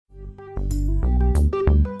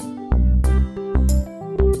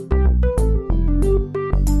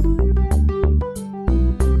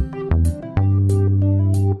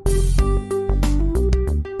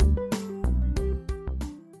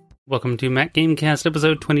welcome to Mac Gamecast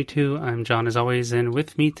episode 22. I'm John as always, and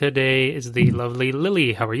with me today is the lovely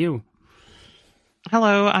Lily. How are you?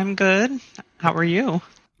 Hello, I'm good. How are you?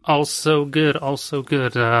 Also good, also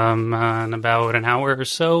good. In about an hour or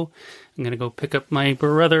so, I'm going to go pick up my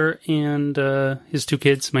brother and his two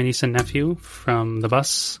kids, my niece and nephew, from the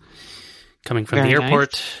bus, coming from the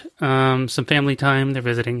airport. Nice. Some family time. They're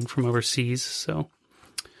visiting from overseas, so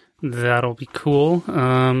that'll be cool.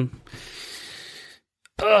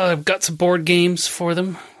 I've got some board games for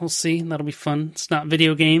them. We'll see. That'll be fun. It's not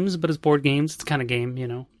video games, but it's board games. It's kind of game, you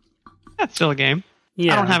know. That's still a game.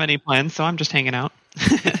 Yeah. I don't have any plans, so I'm just hanging out.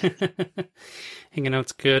 Hanging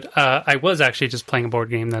out's good. I was actually just playing a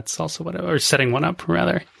board game. That's also what or setting one up,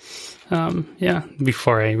 rather.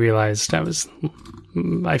 Before I realized I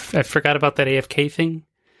forgot about that AFK thing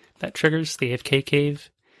that triggers the AFK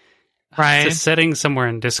cave. Right. It's a setting somewhere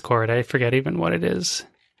in Discord. I forget even what it is.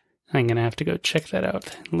 I'm going to have to go check that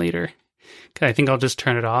out later. I think I'll just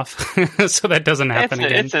turn it off so that doesn't happen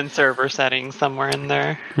again. It's in server settings somewhere in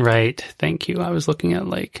there. Right. Thank you. I was looking at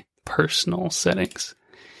personal settings.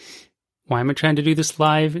 Why am I trying to do this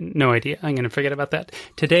live? No idea. I'm going to forget about that.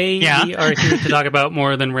 Today, we are here to talk about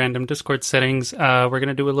more than random Discord settings. We're going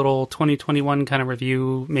to do a little 2021 kind of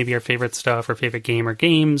review, maybe our favorite stuff, our favorite game or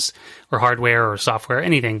games, or hardware or software,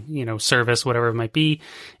 anything, service, whatever it might be,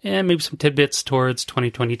 and maybe some tidbits towards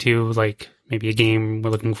 2022, like maybe a game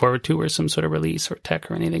we're looking forward to or some sort of release or tech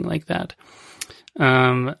or anything like that.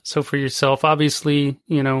 So for yourself, obviously,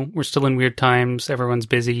 we're still in weird times. Everyone's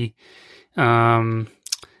busy.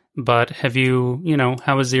 But have you,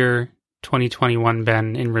 how has your 2021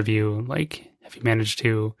 been in review? Have you managed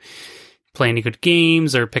to play any good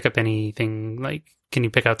games or pick up anything? Can you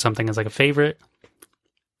pick out something as a favorite?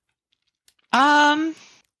 There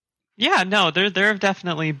have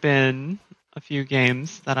definitely been a few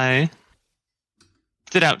games that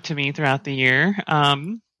stood out to me throughout the year.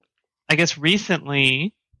 I guess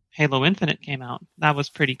recently Halo Infinite came out. That was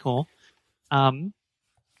pretty cool.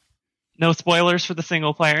 No spoilers for the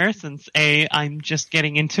single player, since A, I'm just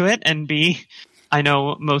getting into it, and B, I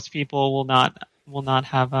know most people will not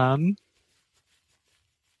have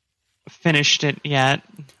finished it yet.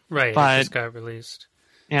 Right, but it just got released.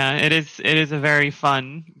 Yeah, it is a very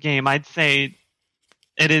fun game. I'd say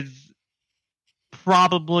it is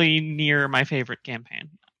probably near my favorite campaign.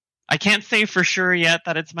 I can't say for sure yet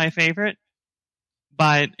that it's my favorite,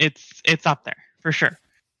 but it's up there for sure.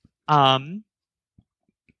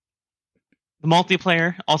 The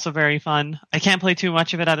multiplayer, also very fun. I can't play too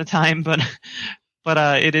much of it at a time, but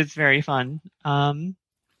it is very fun.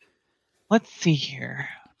 Let's see here.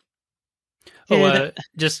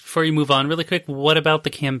 Just before you move on really quick, what about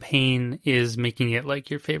the campaign is making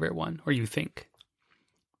it your favorite one, or you think?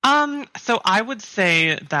 So I would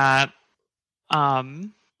say that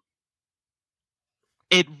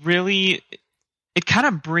it kind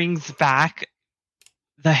of brings back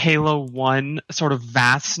the Halo 1 sort of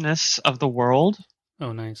vastness of the world.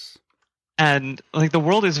 Oh, nice. And the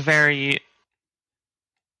world is very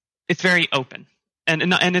open.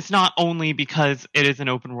 And it's not only because it is an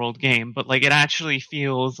open world game, but it actually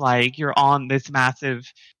feels like you're on this massive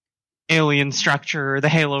alien structure, the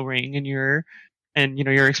Halo ring, and you're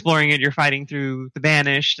exploring it, you're fighting through the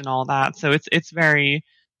Banished and all that. So it's very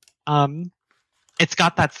it's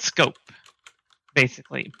got that scope,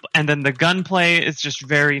 basically. And then the gunplay is just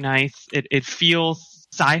very nice. It feels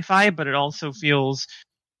sci-fi, but it also feels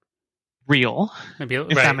real. Maybe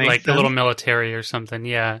right, like the little military or something.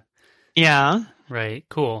 Yeah. Yeah. Right.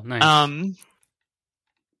 Cool. Nice.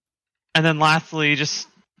 And then lastly, just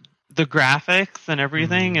the graphics and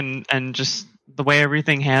everything, and just the way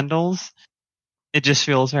everything handles. It just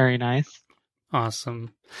feels very nice.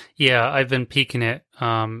 Awesome. Yeah, I've been peeking it.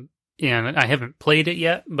 And I haven't played it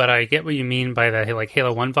yet, but I get what you mean by the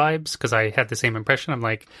Halo 1 vibes, because I had the same impression. I'm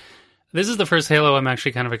this is the first Halo I'm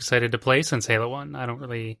actually kind of excited to play since Halo 1. I don't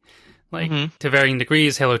really, to varying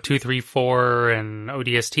degrees, Halo 2, 3, 4, and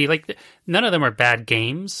ODST, none of them are bad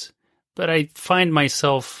games, but I find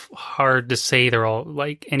myself hard to say they're all,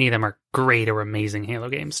 any of them are great or amazing Halo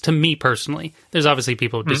games. To me, personally. There's obviously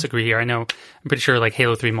people who disagree here. I know, I'm pretty sure,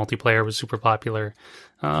 Halo 3 multiplayer was super popular.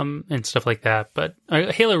 And stuff like that. But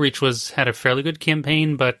Halo Reach had a fairly good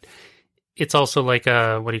campaign, but it's also what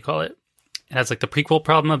do you call it? It has the prequel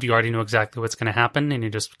problem of you already know exactly what's going to happen, and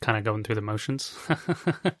you're just kind of going through the motions.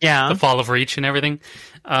 Yeah. The fall of Reach and everything.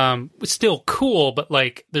 It's still cool, but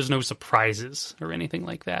there's no surprises or anything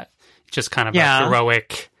like that. It's just kind of a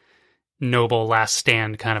heroic, noble last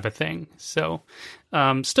stand kind of a thing. So,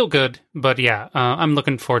 still good, but yeah, I'm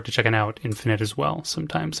looking forward to checking out Infinite as well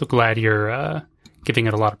sometime. So glad you're, giving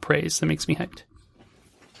it a lot of praise. That makes me hyped.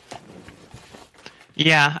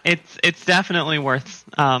 Yeah, it's definitely worth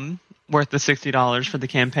the $60 for the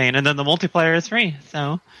campaign, and then the multiplayer is free.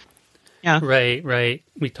 So, yeah. Right.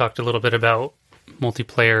 We talked a little bit about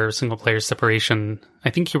multiplayer, single player separation. I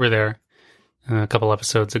think you were there a couple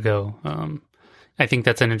episodes ago. I think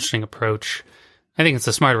that's an interesting approach. I think it's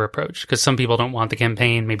a smarter approach because some people don't want the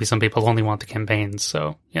campaign. Maybe some people only want the campaigns.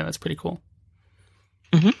 So yeah, that's pretty cool.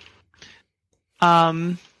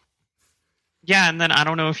 Yeah, and then I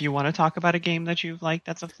don't know if you want to talk about a game that you've liked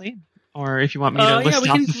that's of late, or if you want me to list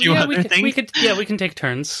off a few other things. We can take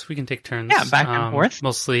turns. Yeah, back and forth.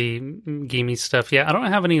 Mostly gamey stuff. Yeah, I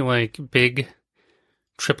don't have any like big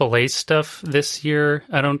AAA stuff this year.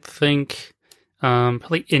 I don't think.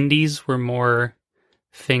 Probably indies were more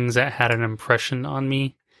things that had an impression on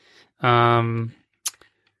me. Let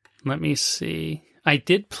me see. I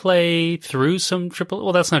did play through some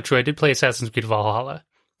well, that's not true. I did play Assassin's Creed Valhalla,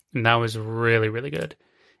 and that was really, really good.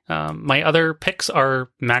 My other picks are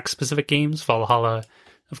Mac-specific games. Valhalla,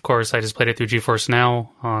 of course, I just played it through GeForce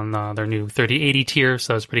Now on their new 3080 tier,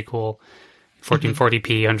 so it's pretty cool.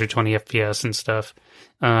 1440p, 120 FPS and stuff.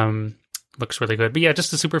 Looks really good. But yeah,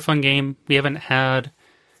 just a super fun game. We haven't had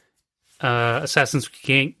Assassin's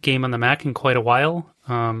Creed game on the Mac in quite a while.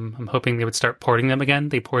 I'm hoping they would start porting them again.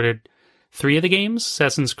 They ported 3 of the games,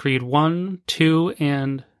 Assassin's Creed 1, 2,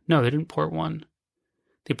 and... No, they didn't port 1.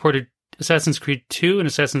 They ported Assassin's Creed 2 and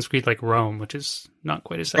Assassin's Creed like Rome, which is not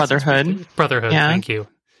quite Assassin's Creed. Brotherhood, yeah. Thank you.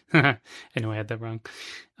 I know I had that wrong.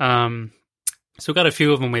 So got a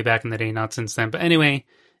few of them way back in the day, not since then. But anyway,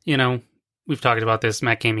 we've talked about this.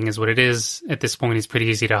 Mac gaming is what it is. At this point, it's pretty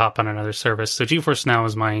easy to hop on another service. So GeForce Now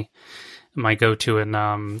is my go-to,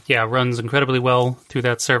 and runs incredibly well through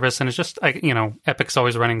that service. And it's just, Epic's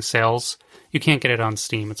always running sales. You can't get it on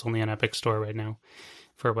Steam. It's only on Epic Store right now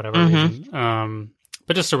for whatever reason.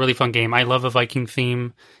 But just a really fun game. I love a Viking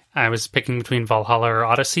theme. I was picking between Valhalla or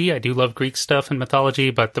Odyssey. I do love Greek stuff and mythology,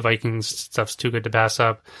 but the Vikings stuff's too good to pass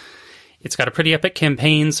up. It's got a pretty epic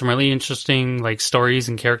campaign, some really interesting like stories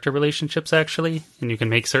and character relationships, actually. And you can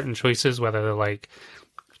make certain choices, whether they're like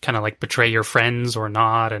kind of like betray your friends or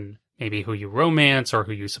not, and maybe who you romance or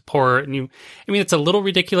who you support. And it's a little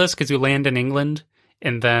ridiculous because you land in England,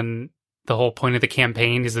 and then the whole point of the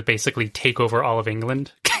campaign is to basically take over all of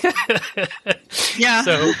England. Yeah.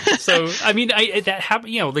 So that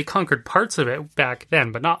happened. They conquered parts of it back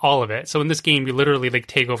then, but not all of it. So in this game, you literally like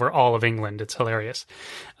take over all of England. It's hilarious.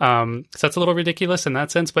 So that's a little ridiculous in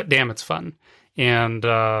that sense, but damn, it's fun. And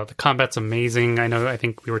the combat's amazing. I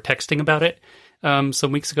think we were texting about it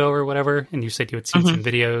some weeks ago or whatever, and you said you had seen some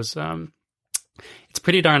videos. It's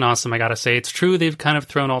pretty darn awesome, I gotta say. It's true they've kind of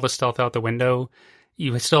thrown all the stealth out the window.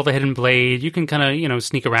 You still have a hidden blade. You can kind of,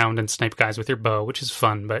 sneak around and snipe guys with your bow, which is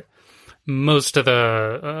fun. But most of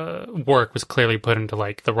the work was clearly put into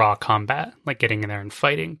like the raw combat, like getting in there and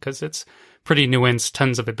fighting, because it's pretty nuanced.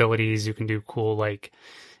 Tons of abilities. You can do cool, like,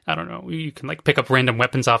 I don't know. You can like pick up random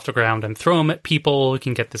weapons off the ground and throw them at people. You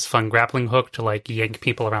can get this fun grappling hook to like yank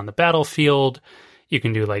people around the battlefield. You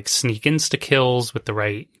can do like sneak insta kills with the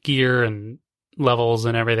right gear and levels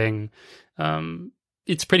and everything.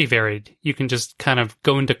 It's pretty varied. You can just kind of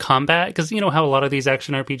go into combat, because you know how a lot of these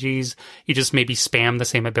action RPGs, you just maybe spam the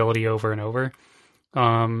same ability over and over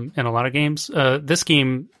in a lot of games. This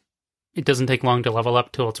game, it doesn't take long to level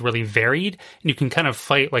up till it's really varied, and you can kind of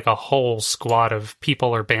fight like a whole squad of people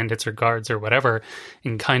or bandits or guards or whatever,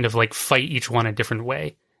 and kind of like fight each one a different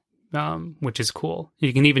way, which is cool.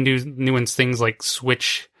 You can even do nuanced things like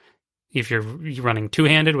switch if you're running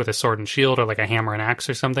two-handed with a sword and shield, or like a hammer and axe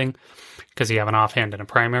or something, because you have an offhand and a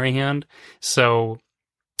primary hand. So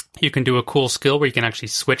you can do a cool skill where you can actually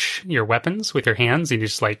switch your weapons with your hands, and you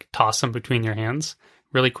just like toss them between your hands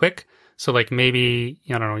really quick. So like maybe,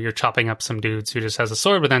 I don't know, you're chopping up some dudes who just has a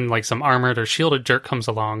sword, but then like some armored or shielded jerk comes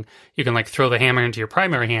along. You can like throw the hammer into your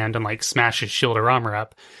primary hand and like smash his shield or armor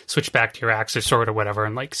up, switch back to your axe or sword or whatever,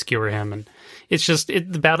 and like skewer him. And it's just,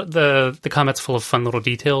 the combat's full of fun little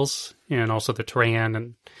details, and also the terrain.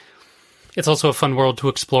 And it's also a fun world to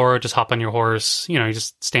explore. Just hop on your horse, you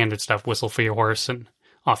just standard stuff, whistle for your horse, and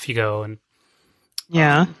off you go. And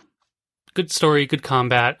yeah, good story, good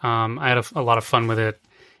combat. I had a lot of fun with it.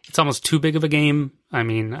 It's almost too big of a game. I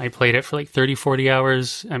mean, I played it for like 30, 40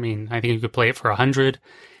 hours. I mean, I think you could play it for 100.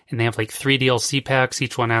 And they have like 3 DLC packs.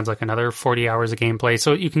 Each one adds like another 40 hours of gameplay.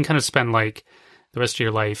 So you can kind of spend like the rest of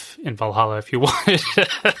your life in Valhalla if you wanted.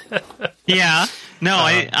 Yeah. No,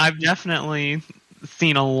 I've definitely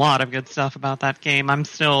seen a lot of good stuff about that game. I'm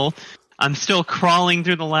still crawling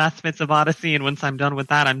through the last bits of Odyssey. And once I'm done with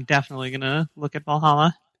that, I'm definitely going to look at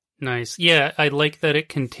Valhalla. Nice. Yeah, I like that it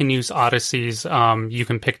continues Odyssey's. You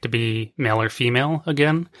can pick to be male or female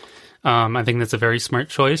again. I think that's a very smart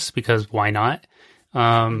choice because why not?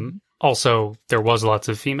 Also, there was lots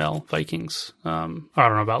of female Vikings. I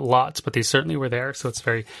don't know about lots, but they certainly were there. So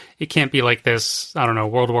it can't be like this, I don't know,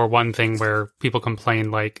 World War I thing where people complain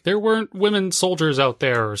like there weren't women soldiers out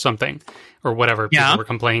there or something or whatever. People were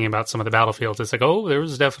complaining about some of the battlefields. It's like, oh, there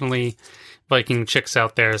was definitely Viking chicks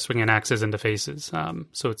out there swinging axes into faces.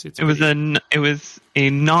 So it was a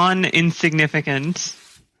non-insignificant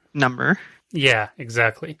number. Yeah,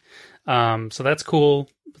 exactly. So that's cool.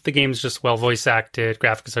 The game's just well voice acted.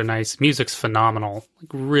 Graphics are nice. Music's phenomenal. Like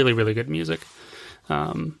really, really good music.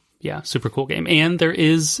 Yeah, super cool game. And there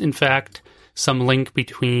is, in fact, some link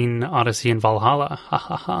between Odyssey and Valhalla. Ha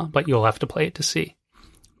ha ha. But you'll have to play it to see.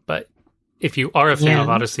 But if you are a fan of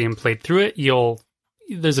Odyssey and played through it,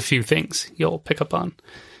 there's a few things you'll pick up on.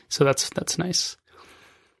 So that's nice.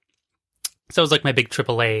 So it was like my big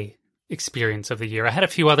AAA experience of the year. I had a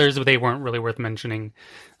few others, but they weren't really worth mentioning.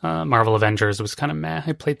 Marvel Avengers was kind of meh.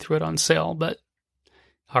 I played through it on sale, but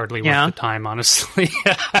hardly worth the time, honestly.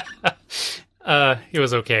 It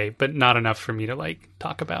was okay, but not enough for me to like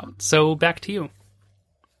talk about. So back to you.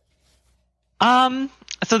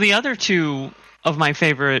 So the other two of my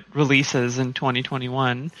favorite releases in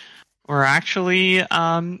 2021 were actually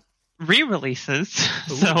re-releases.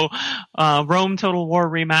 Ooh. So Rome Total War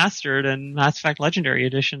Remastered and Mass Effect Legendary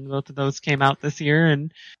Edition, both of those came out this year,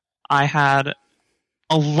 and I had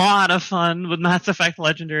a lot of fun with Mass Effect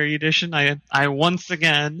Legendary Edition. I once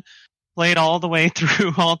again played all the way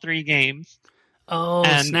through all three games. Oh,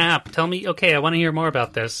 snap. Tell me, okay, I want to hear more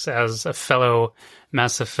about this as a fellow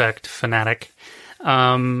Mass Effect fanatic.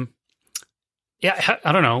 Yeah,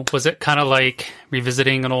 I don't know. Was it kind of like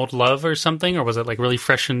revisiting an old love or something, or was it like really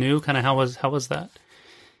fresh and new? Kind of how was that?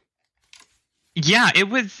 Yeah, it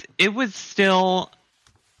was still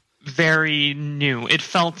very new. It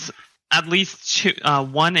felt at least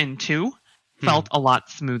 1 and 2 felt a lot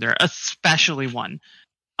smoother, especially 1.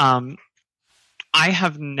 I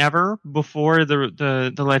have never before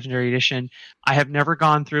the Legendary Edition. I have never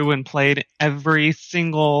gone through and played every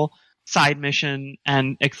single side mission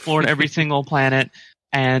and explored every single planet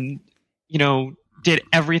and, did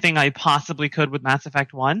everything I possibly could with Mass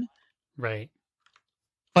Effect 1. Right.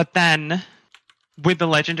 But then with the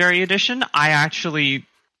Legendary Edition, I actually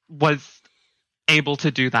was able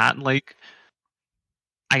to do that. Like,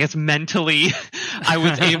 I guess mentally I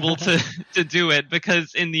was able to do it,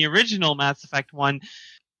 because in the original Mass Effect 1,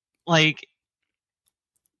 like,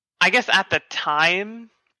 I guess at the time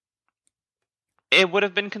it would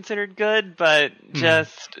have been considered good, but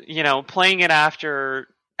just, playing it after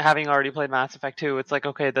having already played Mass Effect 2, it's like,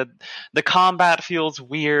 okay, the combat feels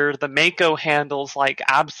weird, the Mako handles like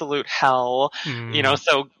absolute hell,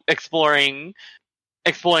 so exploring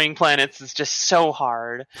planets is just so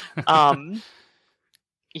hard.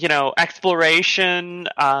 Exploration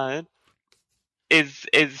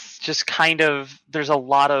is just kind of, there's a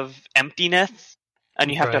lot of emptiness, and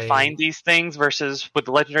you have to find these things, versus with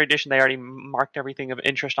the Legendary Edition, they already marked everything of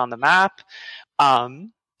interest on the map.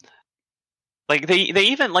 Like they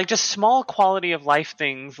even like just small quality of life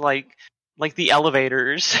things like the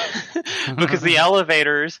elevators, because the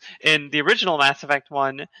elevators in the original Mass Effect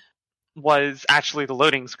 1 was actually the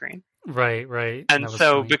loading screen. Right. And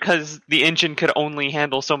so because the engine could only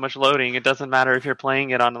handle so much loading, it doesn't matter if you're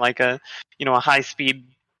playing it on like a high speed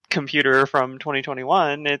computer from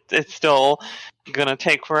 2021, it's still gonna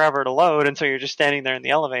take forever to load, and so you're just standing there in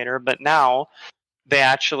the elevator. But now they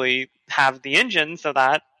actually have the engine so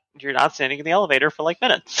that you're not standing in the elevator for like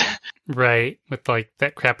minutes. Right, with like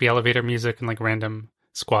that crappy elevator music and like random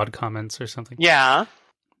squad comments or something. Yeah.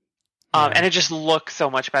 And it just looks so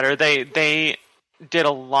much better. They did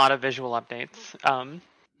a lot of visual updates.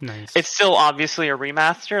 Nice. It's still obviously a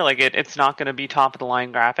remaster. Like it's not going to be top of the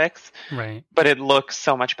line graphics, right? But it looks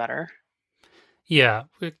so much better. Yeah,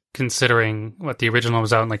 considering what the original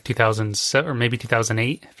was out in like 2007 or maybe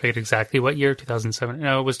 2008. I forget exactly what year. 2007.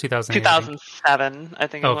 No, it was 2008. 2007, I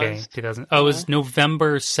think. Okay, it was. 2000. Oh, it was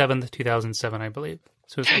November 7th, 2007, I believe.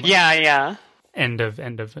 So it was yeah. End of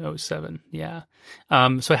 07. Yeah.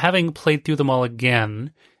 So having played through them all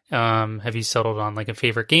again, have you settled on like a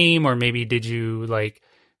favorite game, or maybe did you like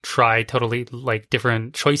try totally like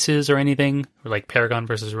different choices or anything, or like Paragon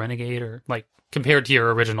versus Renegade, or like compared to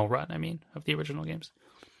your original run, I mean, of the original games?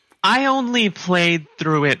 I only played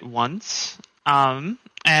through it once, and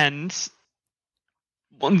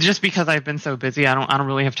just because I've been so busy, I don't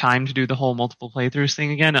really have time to do the whole multiple playthroughs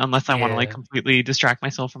thing again, unless I want to like completely distract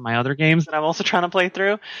myself from my other games that I'm also trying to play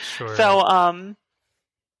through. Sure. So,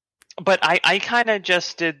 But I kind of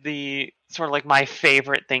just did the sort of like my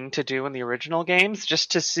favorite thing to do in the original games,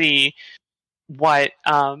 just to see what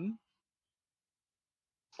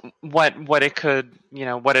what it could,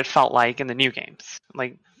 what it felt like in the new games,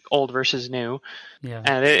 like old versus new. Yeah.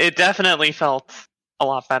 And it definitely felt a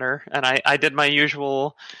lot better. And I did my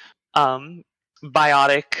usual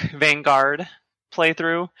Biotic Vanguard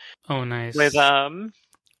playthrough Oh, nice. with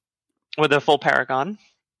a full Paragon.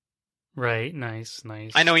 Right, nice.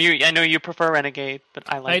 I know you prefer Renegade,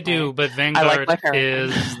 but I do, but Vanguard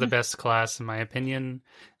is the best class in my opinion.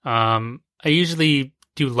 I usually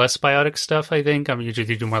do less biotic stuff, I think. I'm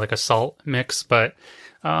usually do more like assault mix, but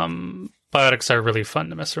biotics are really fun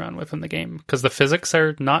to mess around with in the game because the physics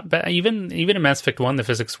are not bad. Even in Mass Effect 1, the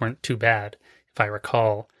physics weren't too bad, if I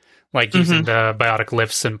recall. Like using the biotic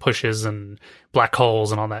lifts and pushes and black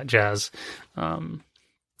holes and all that jazz.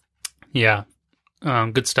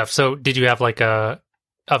 Good stuff. So did you have like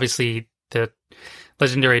obviously the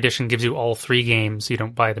Legendary Edition gives you all 3 games. You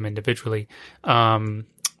don't buy them individually.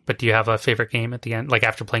 But do you have a favorite game at the end, like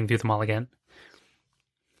after playing through them all again?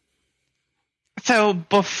 So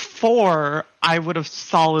before, I would have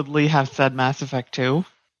solidly have said Mass Effect 2.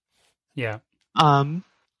 Yeah.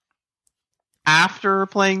 After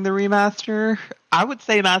playing the remaster, I would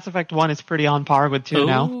say Mass Effect 1 is pretty on par with 2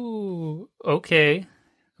 now. Ooh, okay.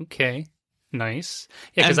 Nice.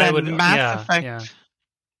 Yeah, because I would... Mass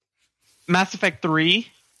Effect 3,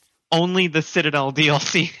 only the Citadel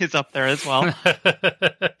DLC is up there as well.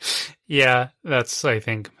 Yeah, that's, I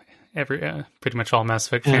think, pretty much all Mass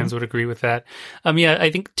Effect fans would agree with that.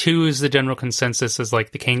 I think 2 is the general consensus as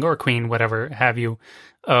like the king or queen, whatever have you,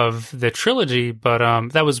 of the trilogy, but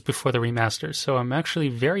that was before the remaster, so I'm actually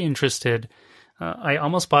very interested. I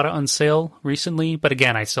almost bought it on sale recently, but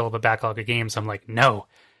again, I still have a backlog of games. I'm like, no,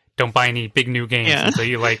 don't buy any big new games until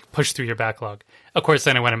you like push through your backlog. Of course,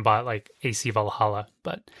 then I went and bought like AC Valhalla,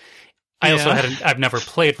 but I also I've never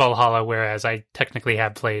played Valhalla, whereas I technically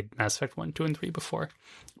have played Mass Effect 1, 2, and 3 before.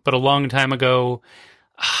 But a long time ago,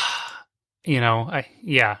 of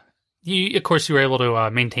course you were able to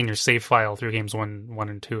maintain your save file through games 1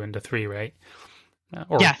 and 2 into 3, right?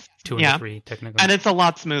 Or yes. 2 and 3, technically. And it's a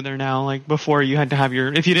lot smoother now. Like before, you had to have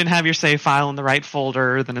if you didn't have your save file in the right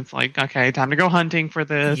folder, then it's like, okay, time to go hunting for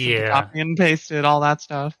this. Yeah. And copy and paste it, all that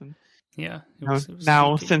stuff. And,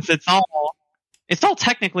 now since it's all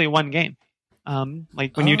technically one game.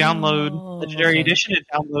 Like when you download Legendary Edition, it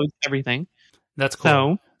downloads everything. That's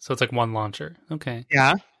cool. So it's like one launcher. Okay.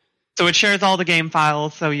 Yeah. So it shares all the game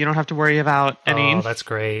files, so you don't have to worry about any. Oh, that's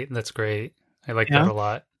great. I like that a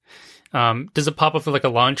lot. Does it pop up with like a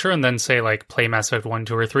launcher and then say like play Mass Effect 1,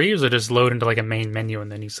 2, or 3, or does it just load into like a main menu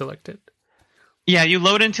and then you select it? Yeah, you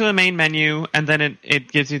load into a main menu and then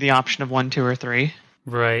it gives you the option of 1, 2, or 3.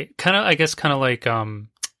 Right. Kind of like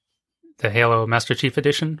the Halo Master Chief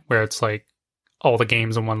Edition, where it's like all the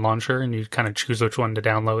games in one launcher and you kind of choose which one to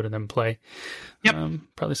download and then play. Yep.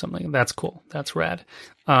 Probably something like that. That's cool. That's rad.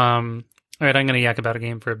 All right, I'm going to yak about a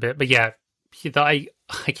game for a bit, but yeah, I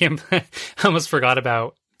can't. I almost forgot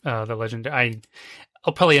about the Legendary.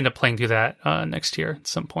 I'll probably end up playing through that next year at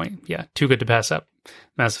some point. Yeah, too good to pass up.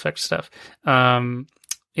 Mass Effect stuff.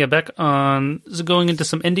 Back on going into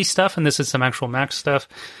some indie stuff, and this is some actual Mac stuff.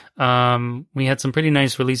 We had some pretty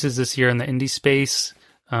nice releases this year in the indie space.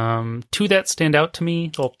 2 that stand out to me.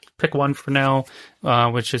 I'll pick one for now,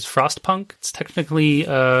 which is Frostpunk. It's technically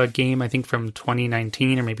a game, I think, from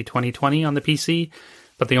 2019 or maybe 2020 on the PC,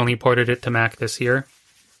 but they only ported it to Mac this year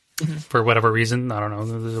for whatever reason. I don't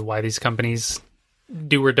know why these companies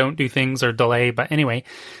do or don't do things or delay, but anyway,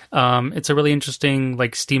 it's a really interesting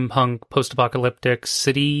like steampunk post-apocalyptic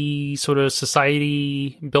city sort of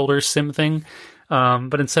society builder sim thing.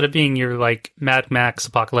 But instead of being your like Mad Max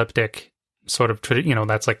apocalyptic sort of,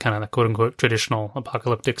 that's like kind of the quote unquote traditional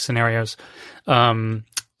apocalyptic scenarios.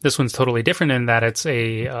 This one's totally different in that it's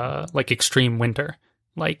a like extreme winter.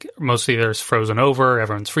 Like mostly there's frozen over,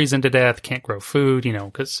 everyone's freezing to death, can't grow food,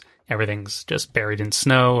 because everything's just buried in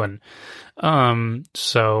snow. And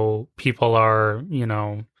so people are,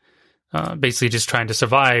 basically just trying to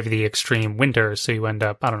survive the extreme winter. So you end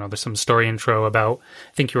up, I don't know, there's some story intro about,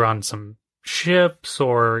 I think you're on some ships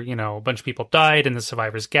or, a bunch of people died and the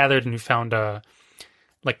survivors gathered and you found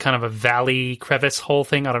like kind of a valley crevice hole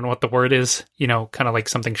thing. I don't know what the word is, kind of like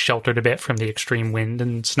something sheltered a bit from the extreme wind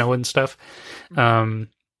and snow and stuff.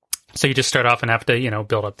 So you just start off and have to,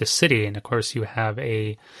 build up this city. And of course you have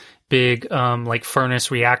a big, like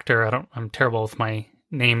furnace reactor. I'm terrible with my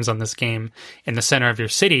names on this game, in the center of your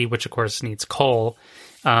city, which of course needs coal.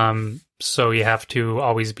 So you have to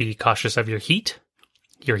always be cautious of your heat,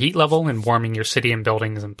 your heat level and warming your city and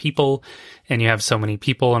buildings and people. And you have so many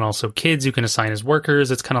people and also kids you can assign as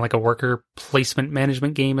workers. It's kind of like a worker placement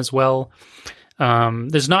management game as well.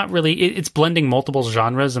 There's not really, it's blending multiple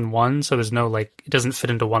genres in one. So there's no like, it doesn't fit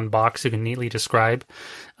into one box you can neatly describe.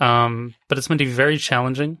 But it's meant to be very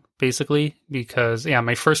challenging basically because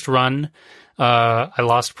my first run, I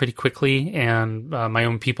lost pretty quickly and, my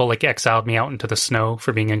own people like exiled me out into the snow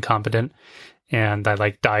for being incompetent. And I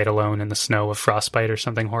like died alone in the snow of frostbite or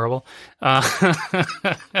something horrible.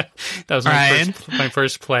 That was my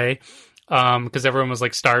first play. Because everyone was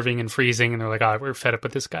like starving and freezing, and they're like, "Oh, we're fed up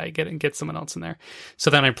with this guy. Get someone else in there." So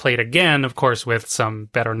then I played again, of course, with some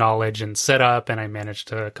better knowledge and setup, and I managed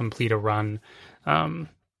to complete a run.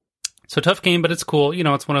 So tough game, but it's cool. You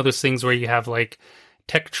know, it's one of those things where you have like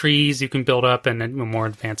tech trees you can build up and then more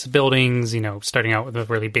advanced buildings. You know, starting out with a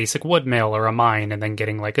really basic wood mill or a mine, and then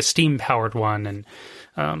getting like a steam powered one, and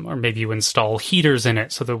or maybe you install heaters in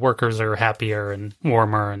it so the workers are happier and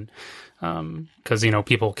warmer and. Because, you know,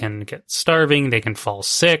 people can get starving, they can fall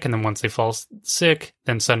sick, and then once they fall sick,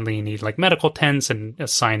 then suddenly you need like medical tents and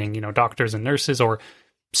assigning, you know, doctors and nurses or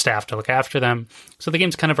staff to look after them. So the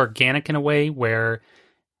game's kind of organic in a way where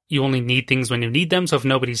you only need things when you need them. So if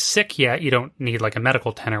nobody's sick yet, you don't need like a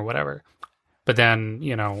medical tent or whatever. But then,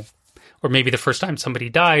 you know, or maybe the first time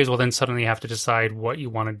somebody dies, well, then suddenly you have to decide what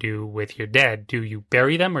you want to do with your dead. Do you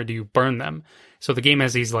bury them or do you burn them? So the game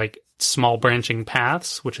has these like small branching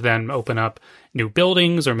paths, which then open up new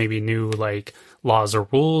buildings or maybe new like laws or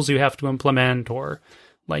rules you have to implement, or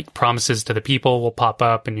like promises to the people will pop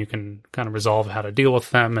up and you can kind of resolve how to deal with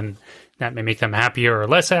them. And that may make them happier or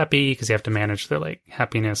less happy because you have to manage their like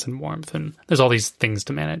happiness and warmth. And there's all these things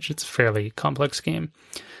to manage. It's a fairly complex game.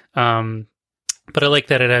 But I like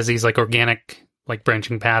that it has these like organic, like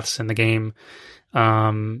branching paths in the game.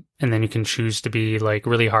 And then you can choose to be like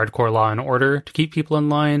really hardcore law and order to keep people in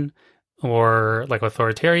line, or like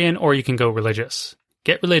authoritarian, or you can go religious,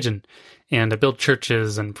 get religion and build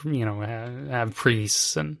churches and, you know, have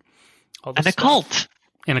priests and all this and a stuff. cult.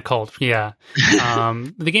 And a cult. Yeah.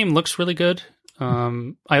 The game looks really good.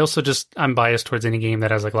 I also I'm biased towards any game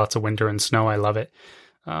that has like lots of winter and snow. I love it.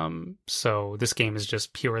 So this game is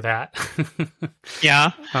just pure that.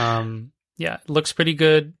 Yeah. Yeah, it looks pretty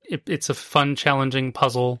good. It's a fun, challenging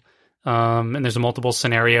puzzle. And there's multiple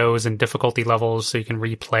scenarios and difficulty levels, so you can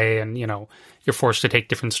replay and, you know, you're forced to take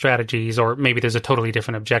different strategies, or maybe there's a totally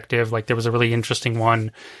different objective. Like there was a really interesting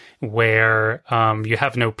one where you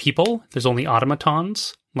have no people. There's only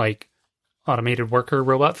automatons, like automated worker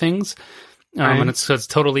robot things. And it's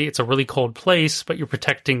a really cold place, but you're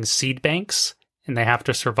protecting seed banks and they have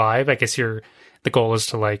to survive. I guess the goal is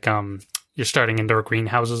to like, you're starting indoor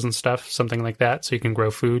greenhouses and stuff, something like that, so you can grow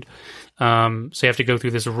food. So you have to go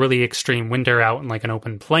through this really extreme winter out in like an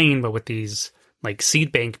open plain, but with these like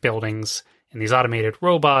seed bank buildings and these automated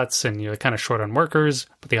robots, and you're kind of short on workers,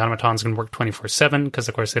 but the automatons can work 24/7 because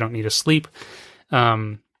of course they don't need to sleep.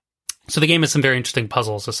 So the game has some very interesting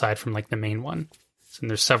puzzles aside from like the main one. And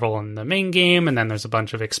there's several in the main game, and then there's a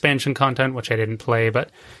bunch of expansion content, which I didn't play, but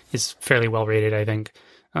is fairly well rated, I think.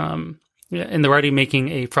 Yeah, and they're already making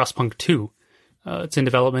a Frostpunk 2. It's in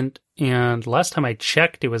development, and last time I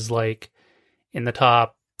checked, it was like in the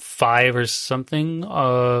top 5 or something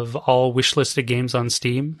of all wishlisted games on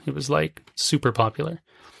Steam. It was like super popular.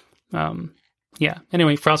 Yeah,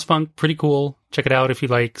 anyway, Frostpunk, pretty cool. Check it out if you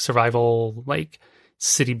like survival, like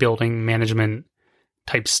city building management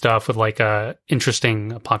type stuff with like a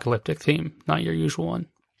interesting apocalyptic theme, not your usual one.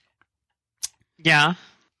 Yeah.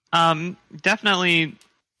 Definitely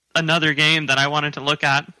another game that I wanted to look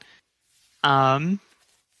at. I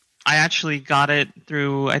actually got it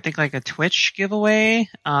through, I think, like a Twitch giveaway.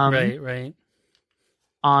 Right.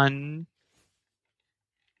 On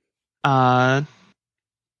GOG,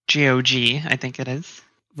 I think it is.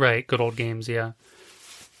 Right, good old games, yeah.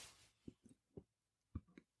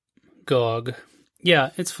 GOG.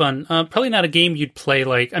 Yeah, it's fun. Probably not a game you'd play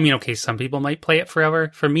like, I mean, okay, some people might play it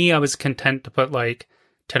forever. For me, I was content to put like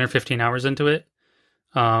 10 or 15 hours into it.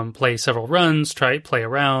 Play several runs, play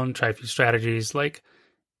around, try a few strategies. Like,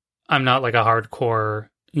 I'm not like a hardcore,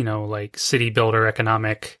 you know, like city builder,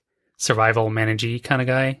 economic, survival, managey kind of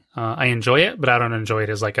guy. I enjoy it, but I don't enjoy it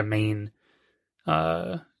as like a main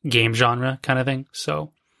game genre kind of thing.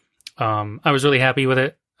 So I was really happy with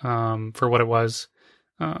it for what it was.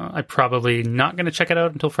 I'm probably not going to check it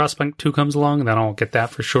out until Frostpunk 2 comes along, and then I'll get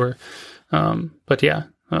that for sure. But yeah,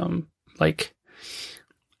 like,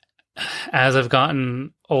 as I've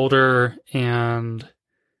gotten older and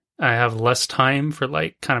I have less time for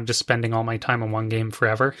like kind of just spending all my time on one game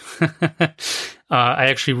forever, I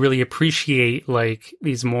actually really appreciate like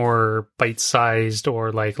these more bite-sized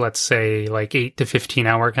or like, let's say like 8 to 15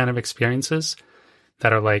 hour kind of experiences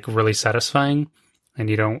that are like really satisfying, and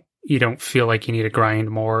you don't feel like you need to grind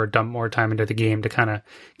more or dump more time into the game to kind of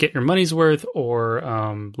get your money's worth,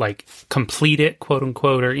 or like complete it, quote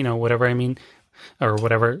unquote, or whatever I mean, or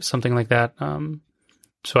whatever, something like that.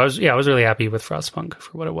 So I was really happy with Frostpunk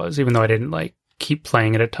for what it was, even though I didn't like keep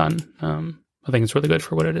playing it a ton. I think it's really good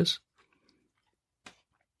for what it is.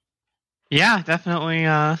 Yeah, definitely.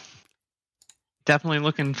 Definitely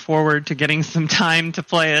looking forward to getting some time to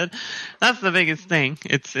play it. That's the biggest thing.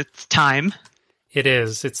 It's time. It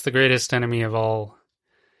is. It's the greatest enemy of all,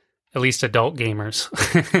 at least adult gamers.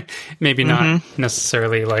 Maybe not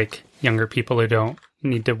necessarily like younger people who don't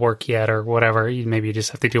need to work yet or whatever. Maybe you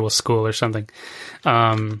just have to deal with school or something.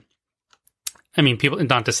 I mean, people,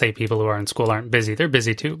 not to say people who are in school aren't busy. They're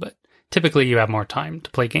busy too, but typically you have more time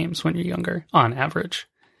to play games when you're younger, on average.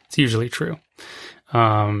 It's usually true.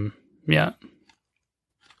 Yeah.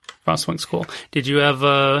 Frostpunk's cool. Did you have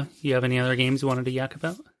any other games you wanted to yak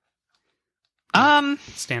about?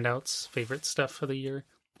 Standouts, favorite stuff for the year?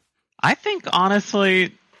 I think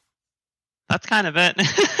honestly, that's kind of it.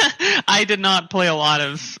 I did not play a lot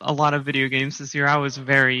of video games this year. I was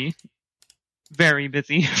very, very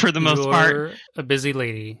busy for the most part. You're a busy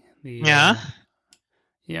lady. Yeah.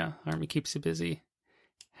 Yeah, Army keeps you busy.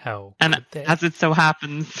 How? And as it so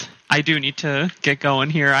happens, I do need to get going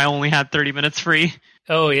here. I only had 30 minutes free.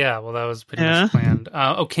 Oh yeah, well that was pretty much planned.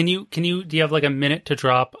 Do you have like a minute to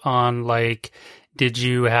drop on like, did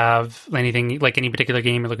you have anything, like any particular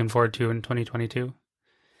game you're looking forward to in 2022?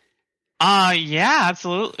 Yeah,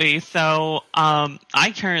 absolutely. So,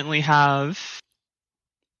 I currently have,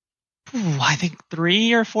 I think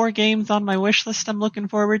 3 or 4 games on my wish list I'm looking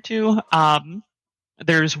forward to.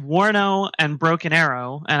 There's Warno and Broken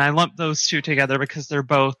Arrow, and I lump those two together because they're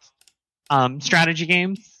both strategy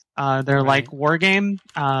games. They're like war game,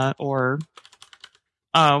 or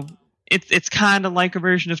it's kind of like a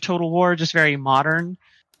version of Total War, just very modern.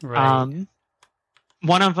 Right.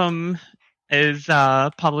 One of them is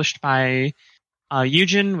published by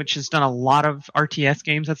Eugen, which has done a lot of RTS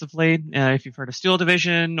games as of late. If you've heard of Steel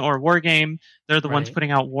Division or War Game, they're the ones putting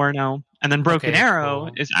out Warno. And then Broken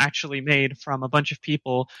Arrow is actually made from a bunch of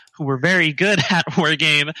people who were very good at War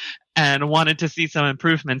Game and wanted to see some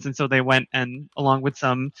improvements. And so they went and, along with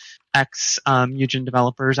some ex-Eugen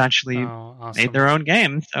developers, actually made their own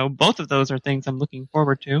game. So both of those are things I'm looking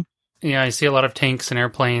forward to. Yeah, I see a lot of tanks and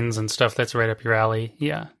airplanes and stuff that's right up your alley.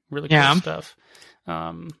 Yeah, really cool stuff.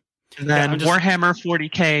 And then Warhammer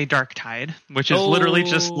 40k Darktide, which is literally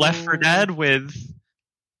just Left 4 Dead with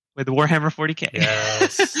Warhammer 40k.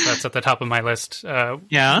 Yes, that's at the top of my list.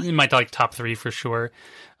 In my top 3 for sure.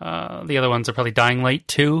 The other ones are probably Dying Light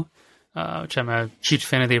 2, which I'm a huge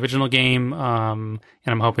fan of the original game, and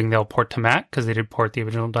I'm hoping they'll port to Mac, because they did port the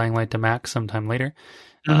original Dying Light to Mac sometime later.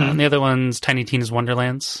 And the other one's Tiny Tina's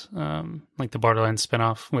Wonderlands, like the Borderlands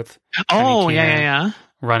spinoff with Tiny Tina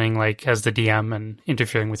running like as the DM and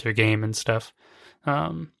interfering with your game and stuff.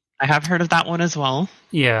 I have heard of that one as well.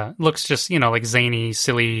 Yeah, looks just, like zany,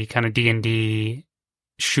 silly kind of D&D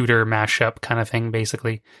shooter mashup kind of thing,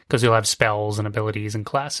 basically, because you'll have spells and abilities and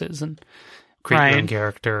classes and create your own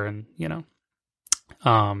character, and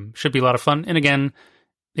should be a lot of fun. And again,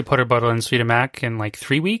 they put Borderlands 3 to Mac in like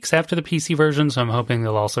 3 weeks after the PC version, so I'm hoping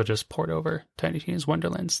they'll also just port over Tiny Tina's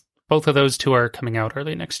Wonderlands. Both of those two are coming out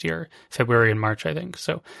early next year, February and March, I think.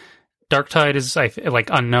 So Darktide is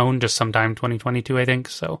unknown, just sometime 2022, I think.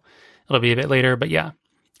 So it'll be a bit later, but yeah,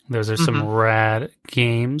 those are some rad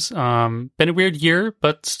games. Been a weird year,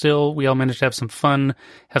 but still, we all managed to have some fun,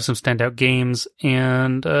 have some standout games,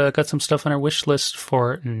 and got some stuff on our wish list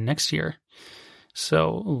for next year.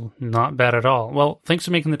 So not bad at all. Well, thanks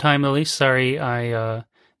for making the time, Lily. Sorry I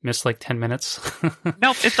missed like 10 minutes.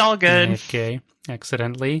 Nope, it's all good. Okay.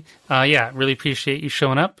 Accidentally. Really appreciate you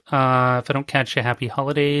showing up. If I don't catch you, happy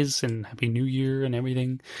holidays and happy new year and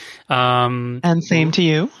everything. And same to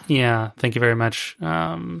you. Yeah, thank you very much.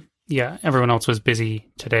 Everyone else was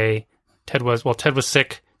busy today. Ted was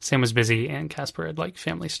sick, Sam was busy, and Casper had like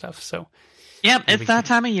family stuff. So yep, it's that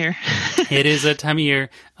time of year. It is that time of year.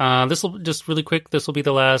 This will just really quick. This will be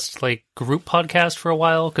the last like group podcast for a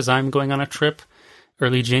while, because I'm going on a trip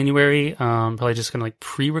early January. Probably just gonna like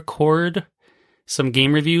pre-record some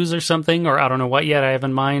game reviews or something, or I don't know what yet I have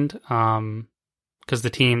in mind. Because the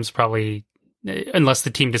team's probably, unless the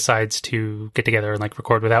team decides to get together and like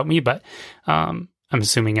record without me, but I'm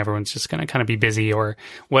assuming everyone's just going to kind of be busy or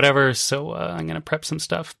whatever. So I'm going to prep some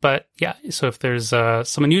stuff. But yeah, so if there's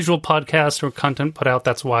some unusual podcast or content put out,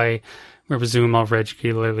 that's why resume our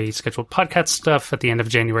regularly scheduled podcast stuff at the end of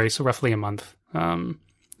January, so roughly a month.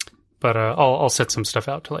 But I'll set some stuff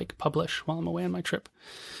out to like publish while I'm away on my trip.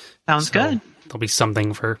 Sounds good. There'll be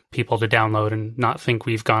something for people to download and not think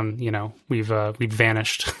we've gone, we've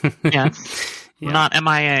vanished. Yeah. We're not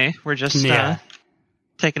MIA. We're just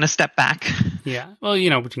taking a step back. Yeah. Well,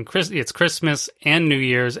 it's Christmas and New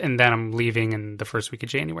Year's, and then I'm leaving in the first week of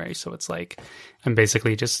January. So it's like I'm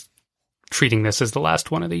basically just treating this as the last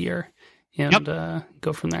one of the year and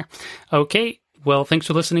go from there. Okay. Well, thanks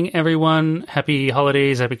for listening, everyone. Happy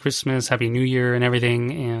holidays, happy Christmas, happy New Year and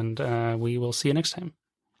everything. And we will see you next time.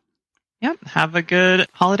 Yep. Have a good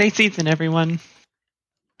holiday season, everyone.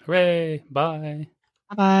 Hooray. Bye.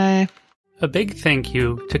 Bye-bye. A big thank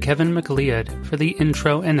you to Kevin MacLeod for the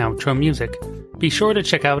intro and outro music. Be sure to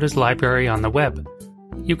check out his library on the web.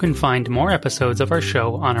 You can find more episodes of our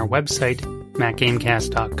show on our website,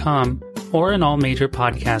 macgamecast.com, or in all major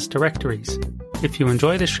podcast directories. If you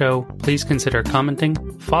enjoy the show, please consider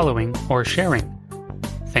commenting, following, or sharing.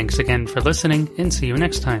 Thanks again for listening, and see you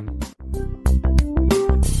next time.